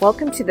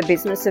Welcome to the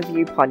Business of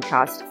You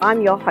podcast.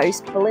 I'm your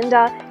host,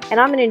 Belinda, and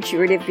I'm an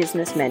intuitive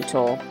business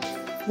mentor.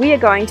 We are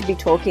going to be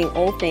talking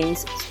all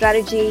things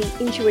strategy,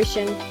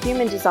 intuition,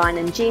 human design,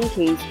 and gene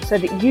keys so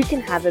that you can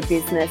have a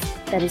business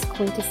that is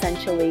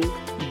quintessentially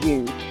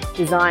you,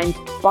 designed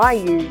by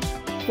you,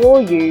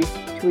 for you,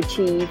 to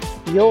achieve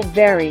your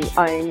very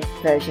own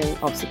version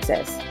of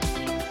success.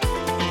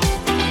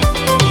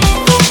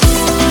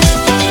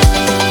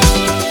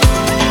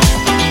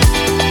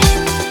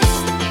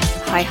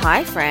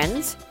 Hi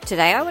friends.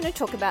 Today I want to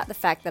talk about the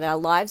fact that our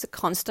lives are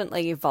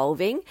constantly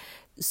evolving,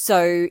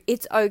 so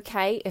it's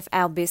okay if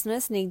our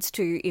business needs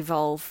to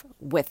evolve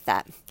with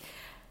that.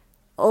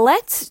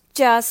 Let's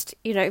just,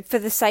 for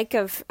the sake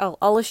of,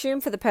 I'll assume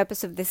for the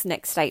purpose of this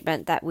next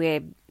statement that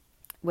we're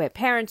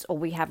parents or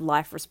we have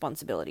life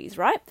responsibilities,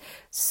 right?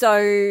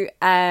 So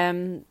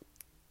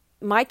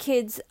my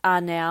kids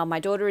are now, my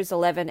daughter is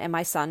 11 and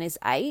my son is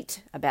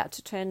 8, about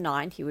to turn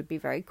 9. He would be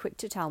very quick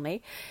to tell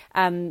me.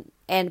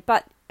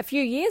 But a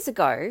few years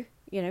ago,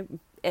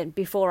 and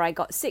before I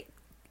got sick,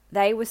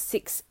 they were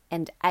 6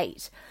 and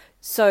 8.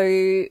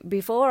 So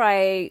before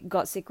I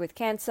got sick with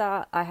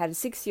cancer, I had a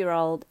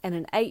 6-year-old and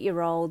an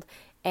 8-year-old,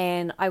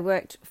 and I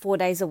worked 4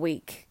 days a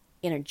week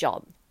in a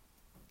job.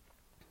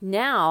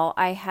 Now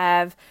I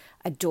have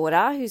a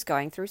daughter who's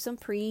going through some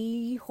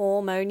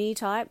pre-hormone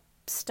type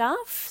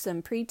stuff,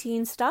 some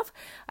preteen stuff.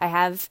 I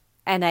have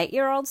an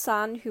 8-year-old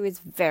son who is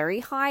very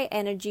high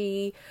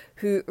energy,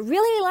 who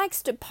really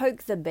likes to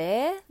poke the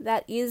bear.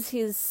 That is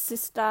his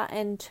sister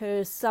and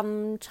her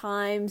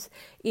sometimes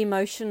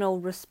emotional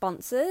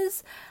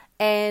responses.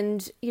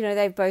 And,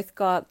 they've both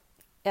got,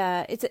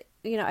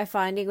 I'm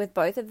finding with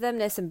both of them,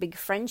 there's some big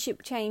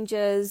friendship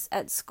changes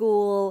at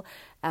school.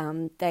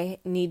 They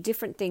need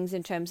different things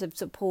in terms of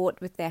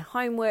support with their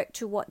homework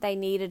to what they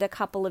needed a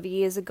couple of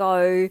years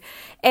ago.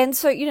 And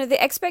so,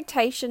 the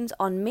expectations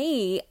on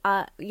me,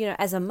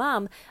 as a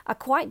mum are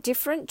quite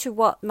different to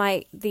what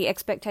the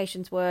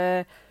expectations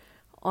were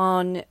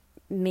on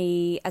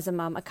me as a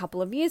mum a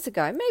couple of years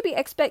ago. Maybe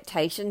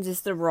expectations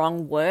is the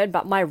wrong word,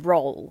 but my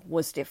role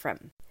was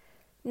different.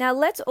 Now,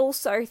 let's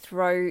also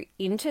throw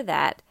into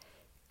that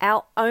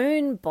our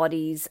own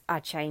bodies are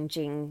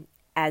changing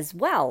as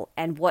well,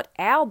 and what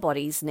our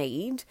bodies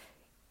need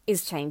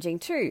is changing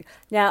too.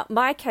 Now,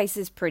 my case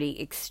is pretty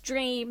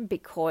extreme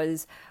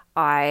because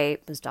I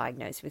was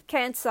diagnosed with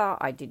cancer,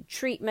 I did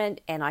treatment,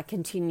 and I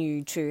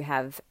continue to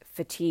have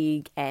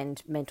fatigue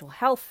and mental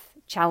health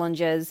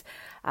challenges,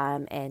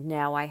 and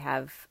now I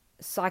have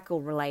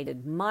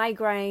cycle-related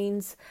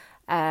migraines,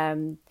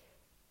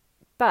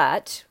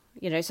 but,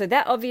 so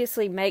that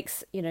obviously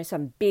makes,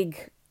 some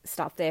big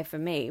stuff there for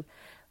me.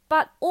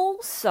 But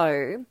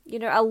also,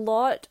 a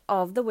lot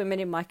of the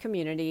women in my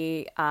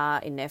community are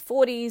in their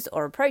 40s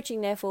or approaching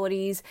their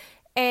 40s.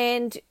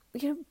 And,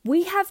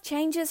 we have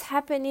changes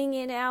happening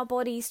in our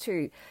bodies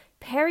too.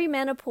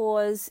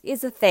 Perimenopause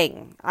is a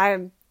thing.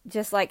 I'm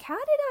just like, how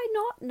did I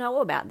not know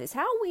about this?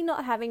 How are we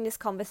not having this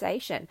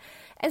conversation?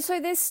 And so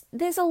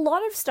there's a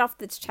lot of stuff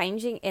that's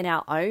changing in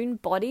our own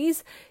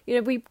bodies.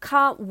 We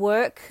can't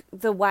work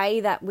the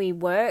way that we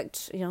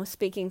worked,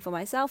 speaking for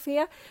myself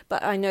here,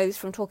 but I know this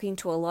from talking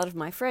to a lot of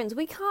my friends.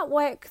 We can't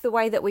work the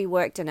way that we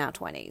worked in our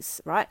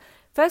 20s, right?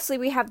 Firstly,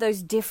 we have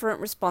those different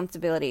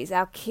responsibilities.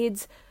 Our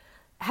kids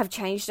have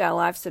changed our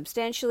lives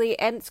substantially,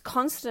 and it's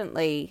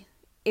constantly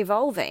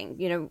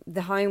evolving.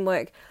 The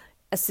homework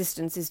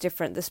assistance is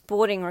different. The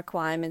sporting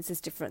requirements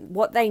is different.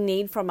 What they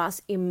need from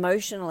us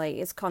emotionally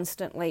is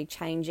constantly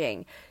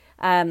changing.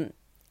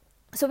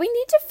 So we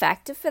need to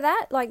factor for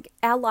that. Like,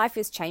 our life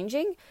is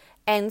changing.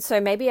 And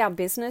so maybe our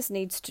business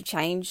needs to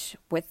change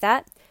with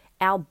that.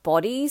 Our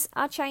bodies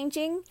are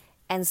changing.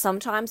 And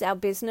sometimes our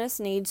business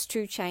needs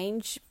to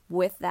change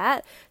with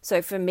that.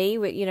 So for me,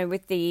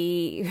 with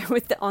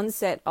the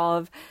onset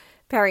of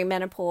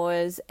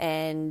perimenopause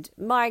and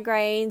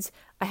migraines,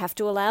 I have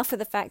to allow for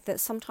the fact that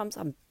sometimes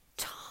I'm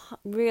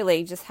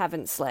really just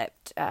haven't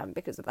slept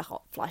because of the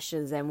hot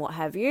flushes and what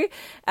have you.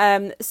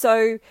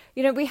 So,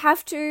 we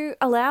have to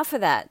allow for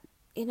that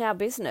in our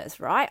business,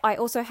 right? I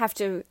also have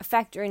to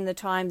factor in the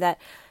time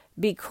that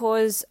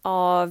because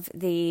of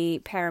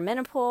the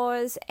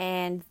perimenopause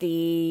and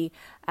the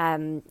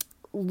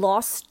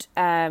lost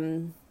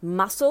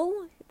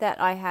muscle that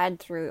I had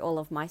through all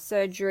of my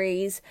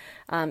surgeries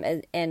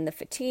and the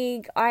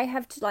fatigue, I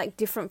have to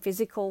different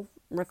physical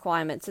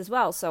requirements as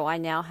well. So I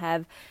now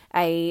have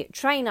a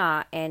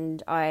trainer,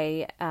 and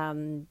I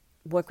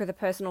work with a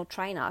personal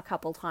trainer a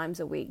couple times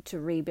a week to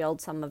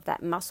rebuild some of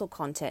that muscle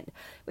content,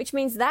 which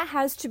means that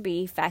has to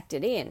be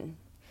factored in.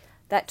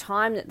 That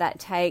time that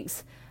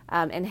takes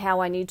and how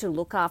I need to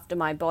look after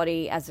my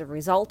body as a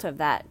result of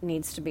that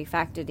needs to be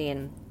factored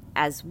in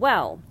as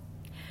well.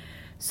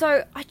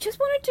 So I just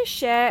wanted to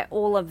share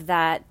all of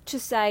that to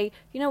say,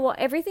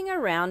 everything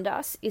around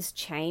us is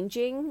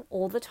changing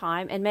all the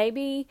time, and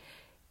maybe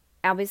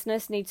our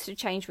business needs to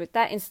change with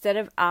that instead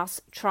of us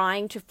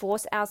trying to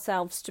force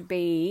ourselves to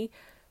be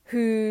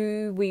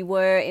who we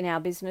were in our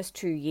business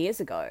 2 years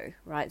ago,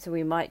 right? So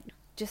we might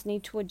just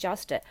need to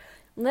adjust it.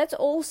 Let's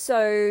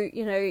also,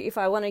 if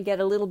I want to get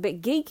a little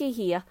bit geeky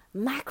here,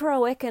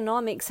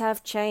 macroeconomics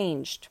have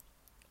changed.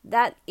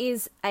 That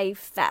is a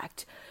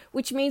fact,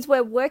 which means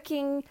we're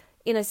working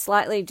in a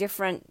slightly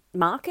different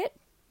market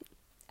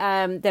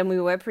than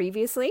we were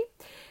previously.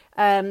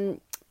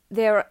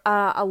 There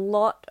are a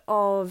lot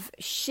of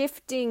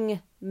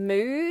shifting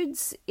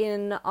moods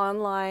in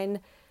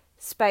online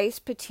space,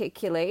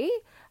 particularly,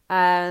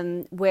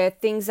 where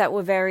things that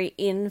were very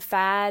in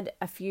fad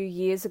a few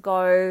years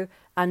ago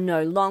are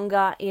no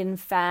longer in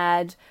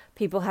fad.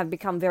 People have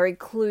become very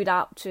clued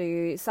up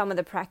to some of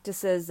the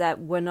practices that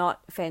were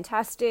not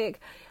fantastic,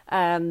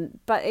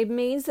 but it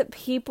means that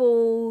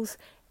people's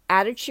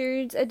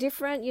attitudes are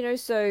different,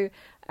 so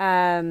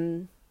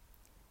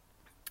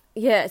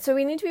so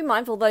we need to be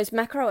mindful of those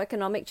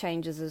macroeconomic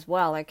changes as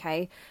well,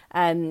 okay?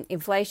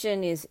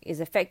 Inflation is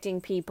affecting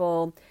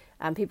people.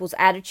 People's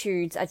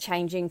attitudes are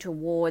changing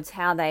towards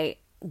how they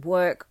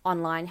work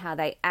online, how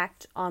they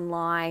act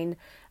online.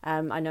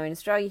 I know in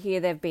Australia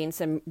here there have been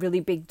some really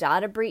big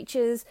data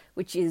breaches,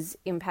 which is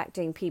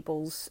impacting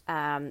people's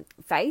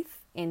faith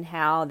in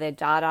how their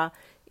data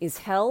is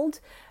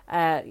held.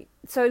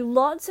 So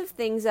lots of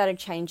things that are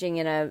changing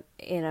in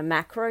a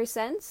macro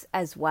sense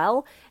as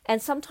well.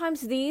 And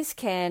sometimes these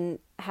can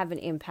have an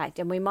impact,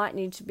 and we might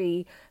need to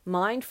be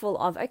mindful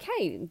of,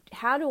 okay,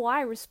 how do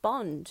I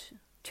respond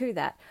to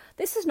that?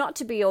 This is not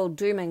to be all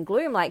doom and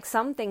gloom. Like,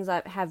 some things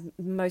have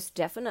most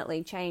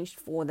definitely changed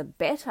for the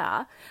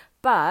better,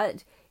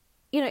 but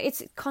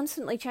it's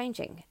constantly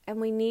changing, and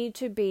we need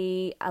to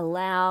be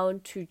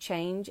allowed to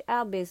change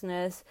our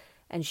business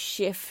and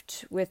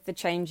shift with the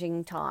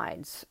changing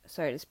tides,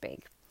 so to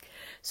speak.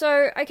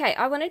 So, okay,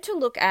 I wanted to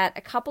look at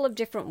a couple of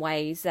different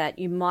ways that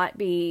you might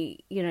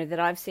be, that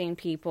I've seen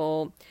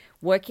people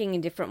working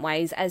in different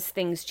ways as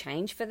things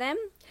change for them.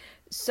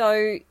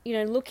 So,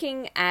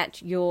 looking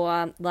at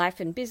your life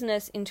and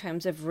business in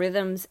terms of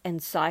rhythms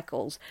and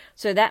cycles.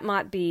 So that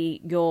might be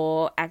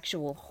your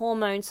actual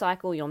hormone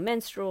cycle, your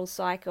menstrual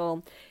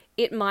cycle.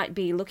 It might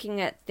be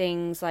looking at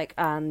things like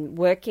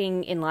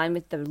working in line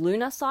with the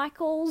lunar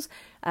cycles.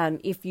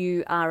 If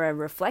you are a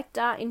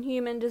reflector in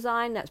human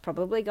design, that's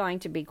probably going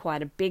to be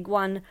quite a big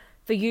one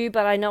for you.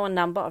 But I know a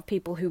number of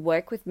people who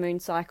work with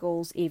moon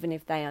cycles, even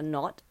if they are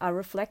not a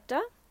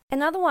reflector.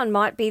 Another one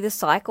might be the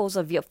cycles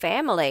of your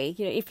family.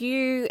 If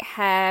you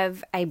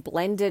have a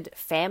blended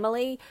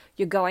family,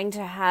 you're going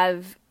to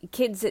have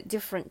kids at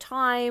different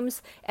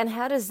times. And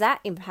how does that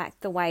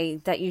impact the way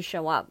that you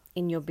show up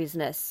in your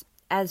business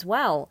as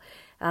well?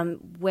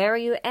 Where are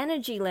your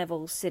energy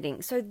levels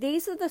sitting? So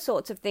these are the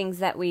sorts of things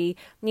that we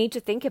need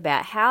to think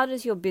about. How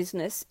does your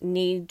business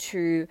need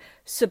to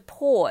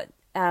support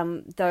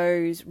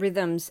those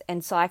rhythms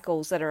and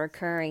cycles that are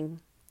occurring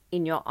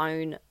in your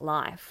own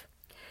life?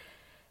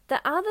 The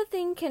other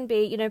thing can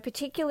be,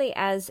 particularly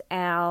as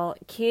our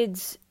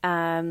kids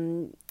are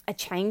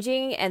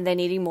changing and they're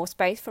needing more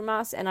space from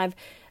us. And I've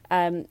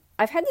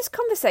had this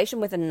conversation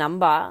with a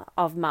number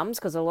of mums,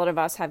 because a lot of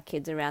us have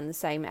kids around the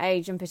same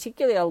age, and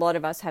particularly a lot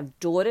of us have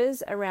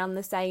daughters around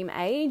the same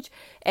age.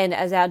 And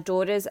as our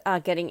daughters are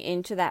getting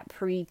into that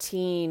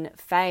preteen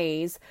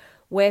phase,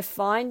 we're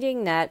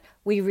finding that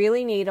we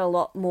really need a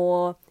lot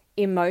more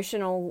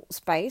emotional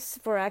space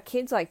for our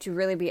kids, like to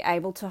really be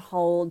able to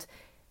hold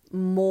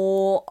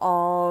more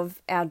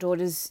of our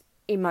daughter's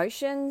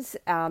emotions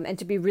and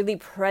to be really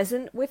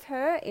present with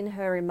her in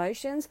her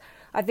emotions.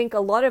 I think a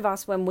lot of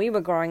us, when we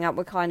were growing up,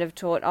 were kind of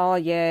taught, oh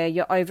yeah,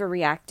 you're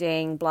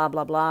overreacting, blah,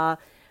 blah, blah.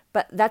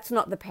 But that's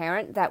not the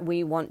parent that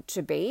we want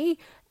to be.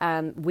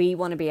 We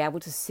want to be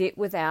able to sit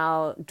with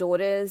our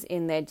daughters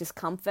in their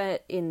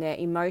discomfort, in their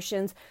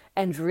emotions,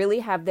 and really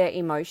have their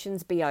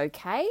emotions be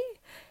okay.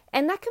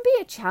 And that can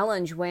be a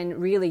challenge when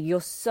really you're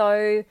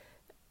so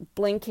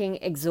blinking,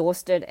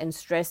 exhausted and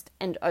stressed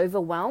and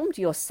overwhelmed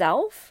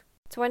yourself.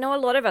 So I know a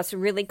lot of us are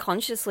really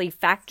consciously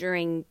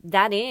factoring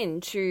that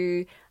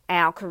into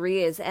our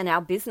careers and our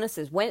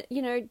businesses. When,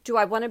 do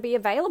I want to be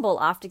available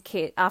after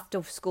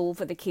school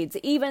for the kids,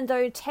 even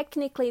though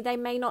technically they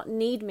may not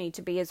need me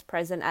to be as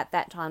present at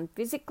that time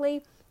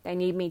physically? They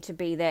need me to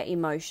be there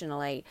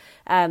emotionally.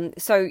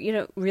 So,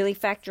 really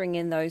factoring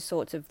in those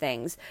sorts of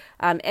things.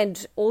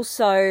 And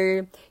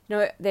also,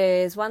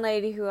 there's one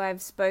lady who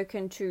I've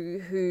spoken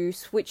to who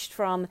switched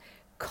from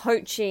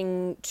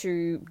coaching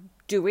to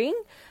doing,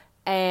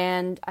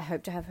 and I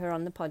hope to have her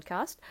on the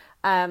podcast.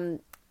 And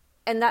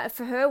that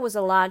for her was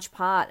a large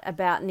part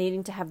about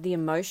needing to have the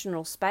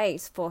emotional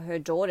space for her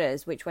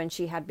daughters, which when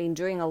she had been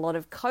doing a lot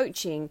of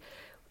coaching,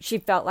 she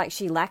felt like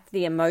she lacked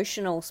the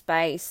emotional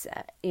space,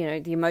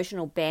 the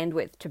emotional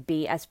bandwidth to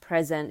be as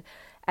present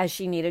as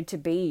she needed to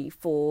be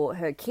for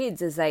her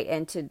kids as they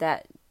entered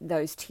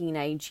those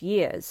teenage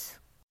years.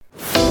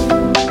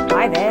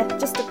 Hi there,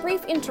 just a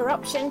brief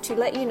interruption to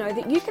let you know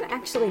that you can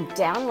actually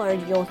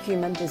download your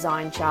human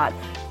design chart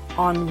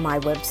on my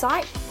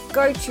website.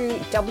 Go to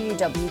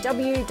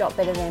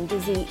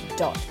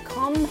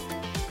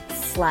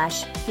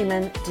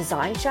www.betterthanbusy.com/human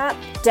design chart,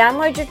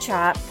 download your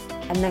chart,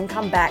 and then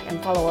come back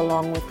and follow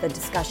along with the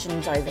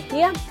discussions over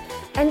here.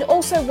 And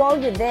also,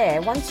 while you're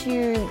there, once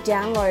you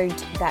download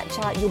that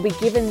chart, you'll be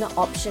given the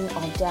option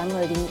of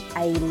downloading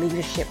a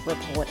leadership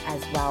report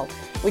as well,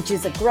 which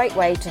is a great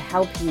way to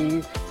help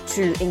you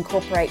to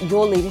incorporate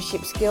your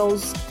leadership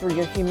skills through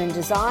your human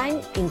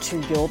design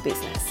into your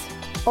business.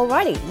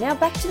 Alrighty, now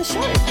back to the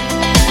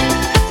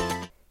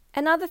show.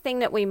 Another thing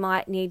that we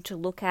might need to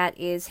look at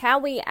is how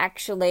we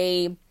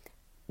actually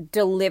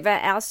deliver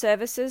our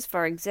services.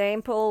 For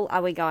example,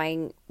 are we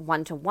going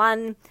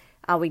one-to-one?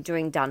 Are we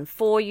doing done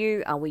for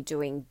you? Are we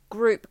doing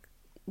group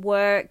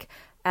work?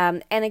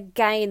 And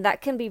again,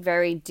 that can be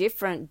very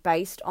different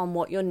based on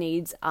what your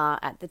needs are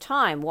at the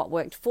time. What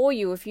worked for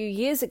you a few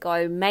years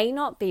ago may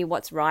not be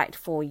what's right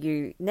for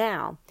you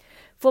now.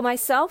 For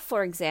myself,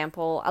 for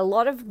example, a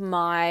lot of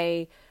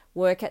my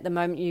work at the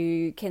moment,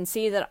 you can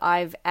see that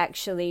I've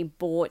actually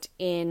bought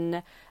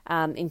in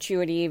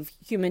intuitive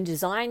human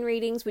design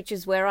readings, which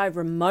is where I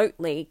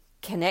remotely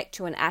connect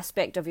to an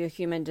aspect of your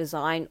human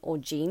design or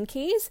gene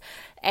keys.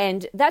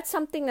 And that's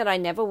something that I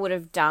never would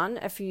have done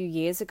a few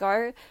years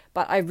ago,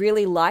 but I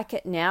really like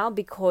it now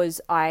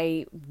because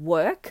I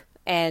work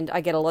and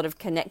I get a lot of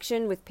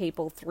connection with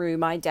people through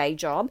my day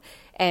job.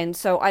 And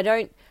so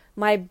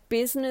my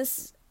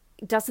business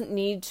doesn't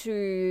need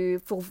to,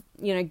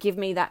 give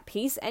me that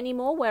peace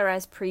anymore,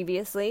 whereas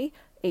previously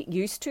it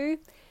used to.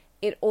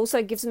 It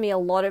also gives me a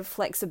lot of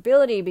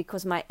flexibility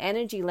because my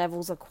energy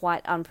levels are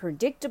quite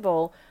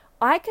unpredictable.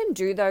 I can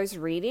do those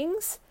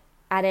readings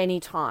at any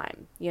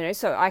time,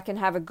 so I can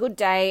have a good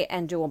day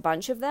and do a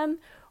bunch of them,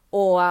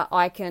 or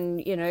I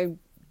can,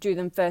 do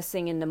them first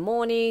thing in the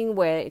morning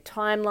where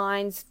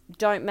timelines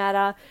don't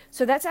matter.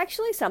 So that's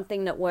actually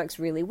something that works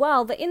really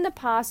well. That in the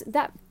past,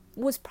 that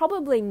was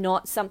probably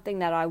not something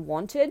that I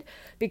wanted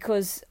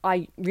because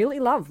I really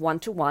love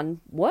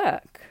one-to-one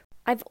work.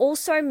 I've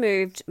also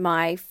moved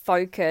my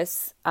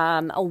focus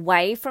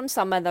away from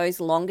some of those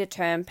longer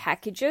term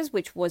packages,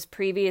 which was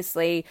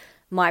previously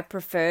my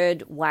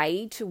preferred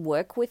way to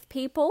work with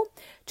people,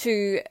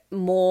 to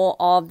more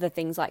of the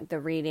things like the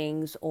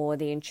readings or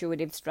the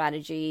intuitive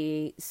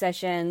strategy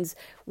sessions,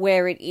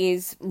 where it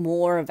is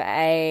more of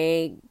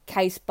a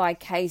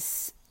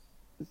case-by-case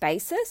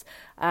basis.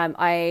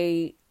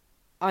 I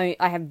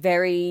have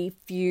very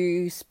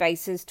few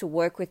spaces to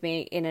work with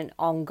me in an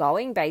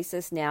ongoing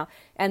basis now.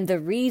 And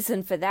the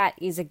reason for that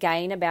is,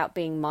 again, about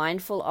being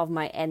mindful of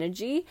my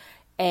energy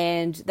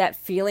and that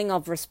feeling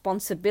of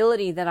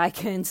responsibility that I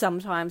can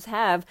sometimes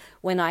have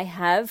when I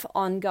have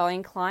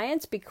ongoing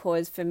clients.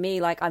 Because for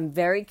me, I'm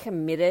very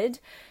committed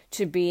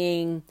to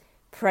being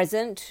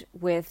present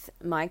with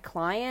my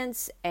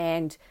clients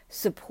and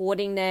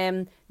supporting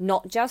them,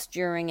 not just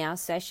during our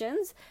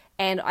sessions.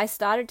 And I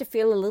started to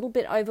feel a little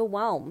bit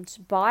overwhelmed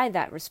by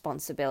that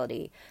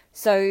responsibility.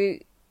 So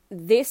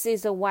this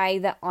is a way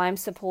that I'm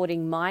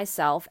supporting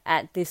myself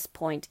at this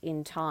point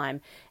in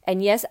time.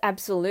 And yes,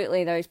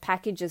 absolutely, those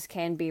packages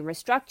can be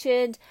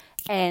restructured,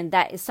 and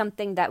that is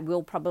something that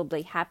will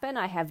probably happen.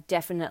 I have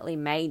definitely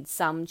made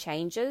some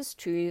changes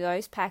to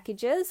those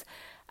packages.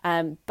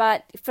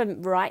 But for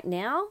right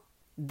now,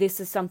 this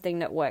is something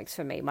that works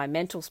for me. My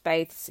mental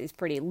space is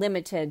pretty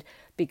limited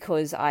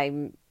because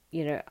I'm,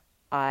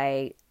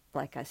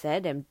 like I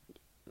said, am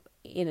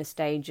in a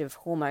stage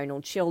of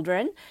hormonal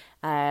children,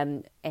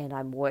 and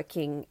I'm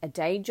working a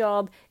day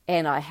job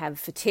and I have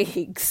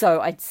fatigue.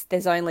 So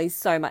there's only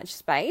so much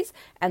space,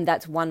 and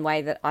that's one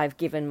way that I've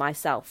given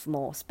myself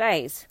more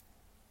space.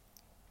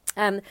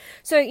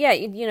 So yeah,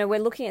 we're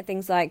looking at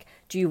things like,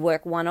 do you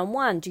work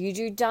one-on-one? Do you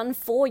do done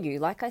for you?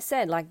 Like I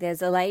said,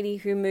 there's a lady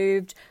who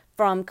moved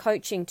from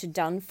coaching to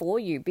done for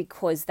you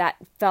because that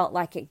felt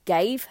like it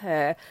gave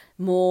her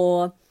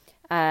more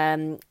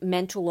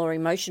mental or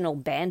emotional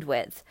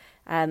bandwidth,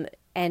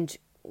 and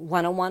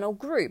one-on-one or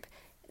group.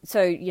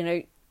 So,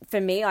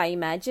 for me, I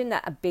imagine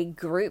that a big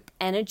group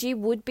energy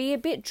would be a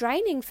bit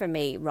draining for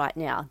me right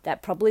now.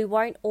 That probably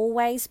won't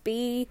always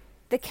be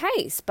the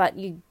case, but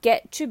you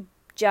get to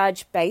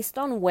judge based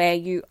on where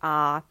you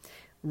are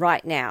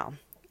right now,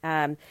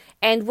 and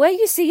where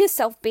you see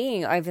yourself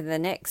being over the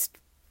next,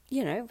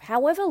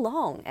 however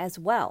long as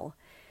well.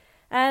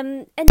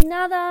 I've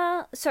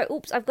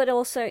got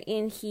also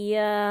in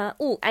here,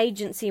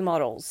 agency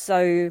models.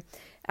 So,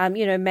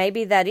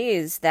 maybe that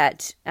is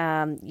that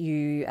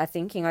you are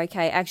thinking,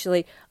 okay,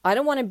 actually, I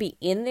don't want to be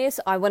in this.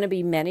 I want to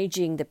be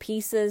managing the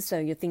pieces. So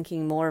you're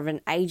thinking more of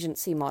an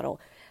agency model.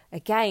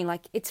 Again,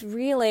 it's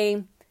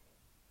really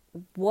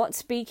what's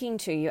speaking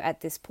to you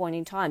at this point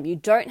in time. You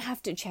don't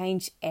have to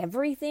change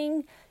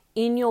everything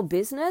in your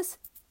business,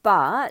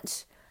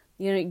 but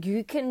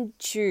you can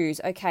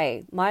choose,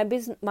 okay, my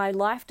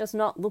life does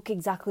not look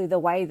exactly the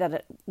way that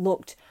it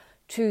looked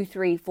 2,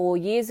 3, 4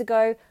 years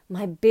ago.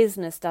 My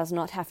business does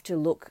not have to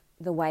look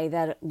the way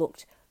that it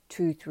looked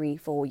 2, 3,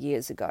 4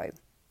 years ago.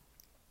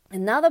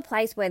 Another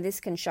place where this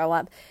can show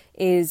up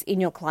is in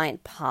your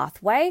client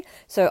pathway.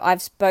 So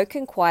I've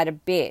spoken quite a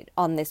bit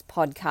on this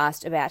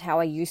podcast about how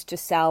I used to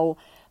sell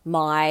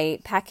my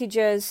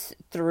packages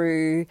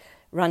through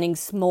running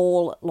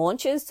small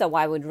launches. So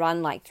I would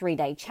run like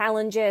 3-day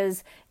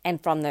challenges,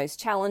 and from those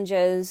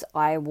challenges,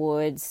 I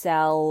would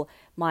sell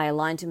my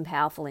Aligned and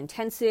Powerful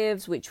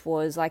intensives, which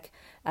was like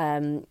a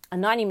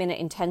 90-minute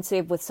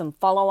intensive with some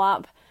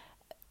follow-up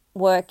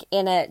work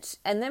in it.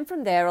 And then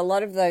from there, a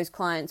lot of those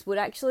clients would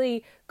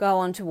actually go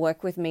on to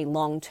work with me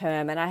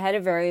long-term. And I had a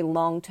very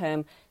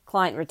long-term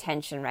client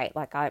retention rate.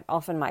 Like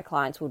often my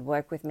clients would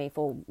work with me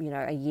for,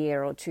 a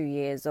year or 2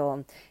 years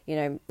or,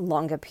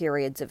 longer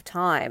periods of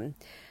time.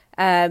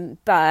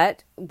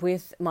 But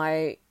with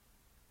my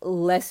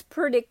less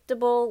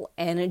predictable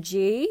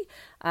energy,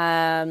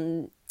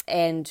 and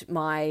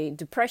my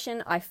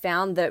depression, I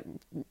found that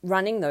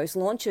running those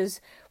launches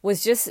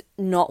was just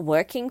not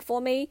working for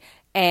me,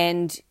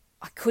 and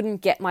I couldn't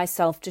get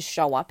myself to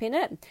show up in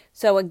it.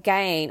 So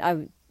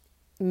again,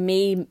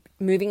 me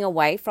moving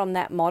away from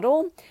that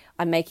model,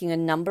 I'm making a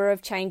number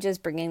of changes.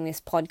 Bringing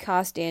this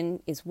podcast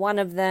in is one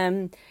of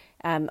them.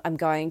 I'm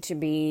going to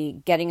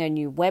be getting a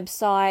new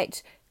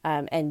website,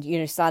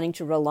 and starting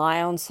to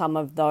rely on some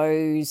of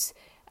those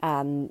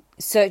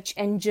search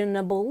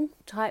engineable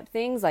type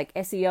things like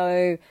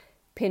SEO,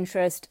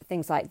 Pinterest,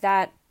 things like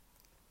that,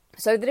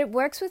 so that it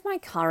works with my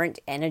current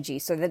energy,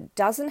 so that it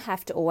doesn't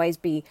have to always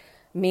be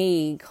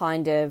me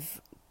kind of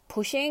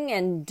pushing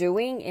and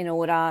doing in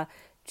order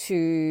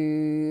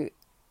to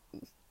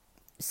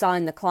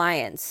sign the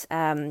clients.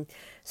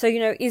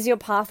 Is your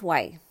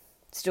pathway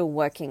still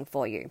working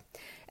for you?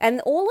 And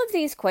all of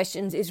these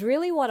questions is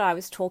really what I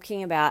was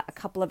talking about a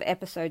couple of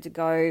episodes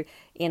ago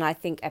in, I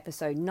think,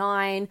 episode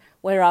 9,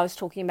 where I was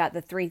talking about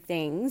the 3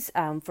 things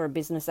for a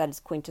business that is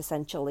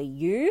quintessentially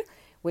you,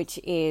 which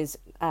is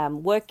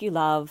work you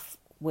love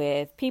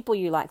with people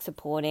you like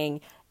supporting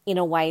in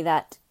a way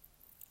that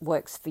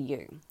works for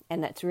you.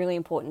 And that's really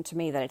important to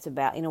me, that it's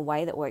about in a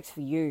way that works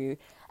for you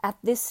at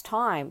this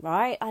time,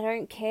 right? I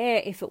don't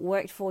care if it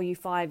worked for you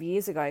 5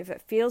 years ago. If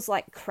it feels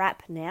like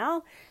crap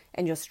now,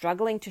 and you're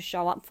struggling to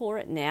show up for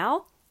it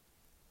now,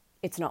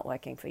 it's not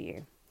working for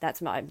you. That's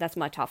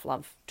my tough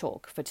love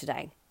talk for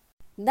today.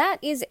 That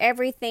is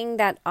everything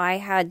that I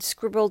had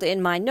scribbled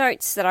in my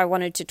notes that I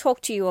wanted to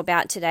talk to you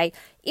about today.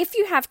 If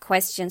you have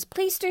questions,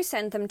 please do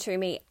send them to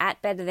me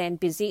at Better Than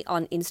Busy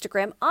on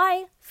Instagram.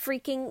 I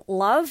freaking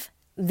love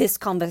this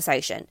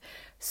conversation.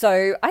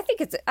 So I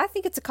think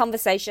it's a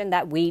conversation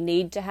that we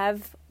need to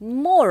have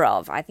more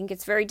of. I think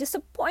it's very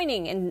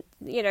disappointing, and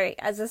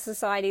as a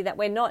society, that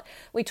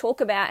we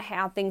talk about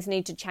how things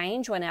need to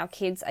change when our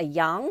kids are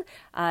young.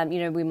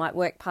 We might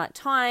work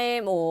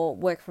part-time or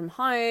work from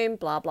home,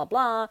 blah blah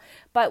blah,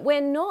 but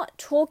we're not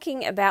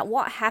talking about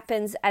what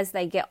happens as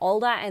they get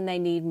older and they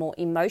need more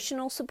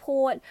emotional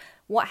support.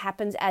 What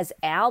happens as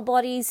our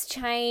bodies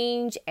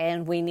change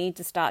and we need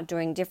to start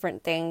doing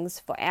different things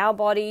for our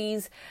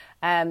bodies.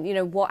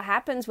 What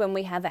happens when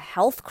we have a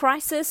health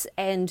crisis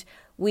and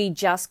we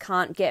just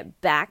can't get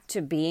back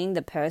to being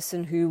the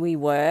person who we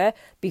were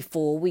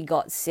before we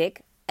got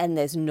sick, and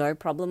there's no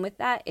problem with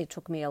that. It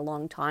took me a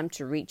long time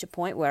to reach a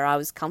point where I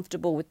was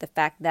comfortable with the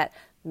fact that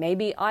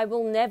maybe I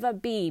will never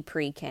be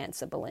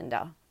pre-cancer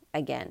Belinda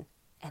again,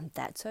 and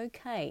that's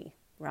okay,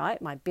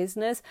 right? My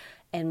business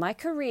and my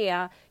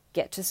career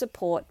get to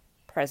support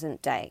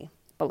present day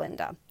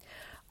Belinda.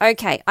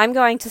 Okay, I'm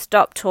going to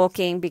stop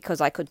talking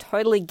because I could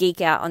totally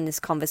geek out on this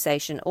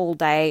conversation all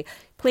day.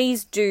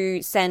 Please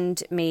do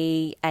send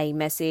me a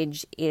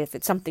message if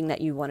it's something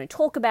that you want to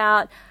talk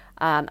about.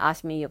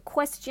 Ask me your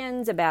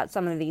questions about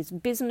some of these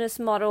business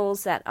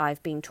models that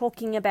I've been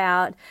talking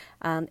about.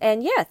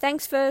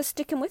 Thanks for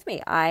sticking with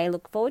me. I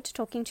look forward to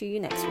talking to you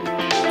next week.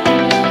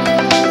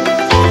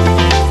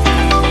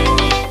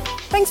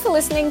 Thanks for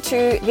listening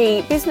to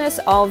the Business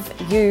of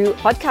You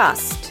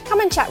podcast.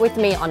 Come and chat with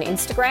me on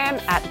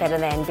Instagram at Better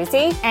Than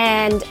Busy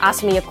and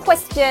ask me your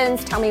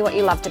questions. Tell me what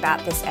you loved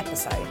about this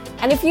episode.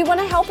 And if you want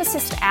to help a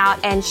sister out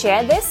and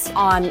share this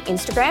on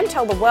Instagram,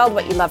 tell the world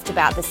what you loved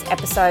about this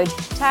episode,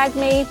 tag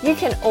me. You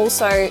can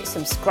also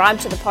subscribe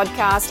to the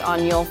podcast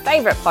on your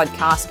favorite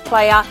podcast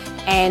player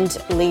and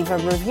leave a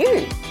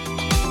review.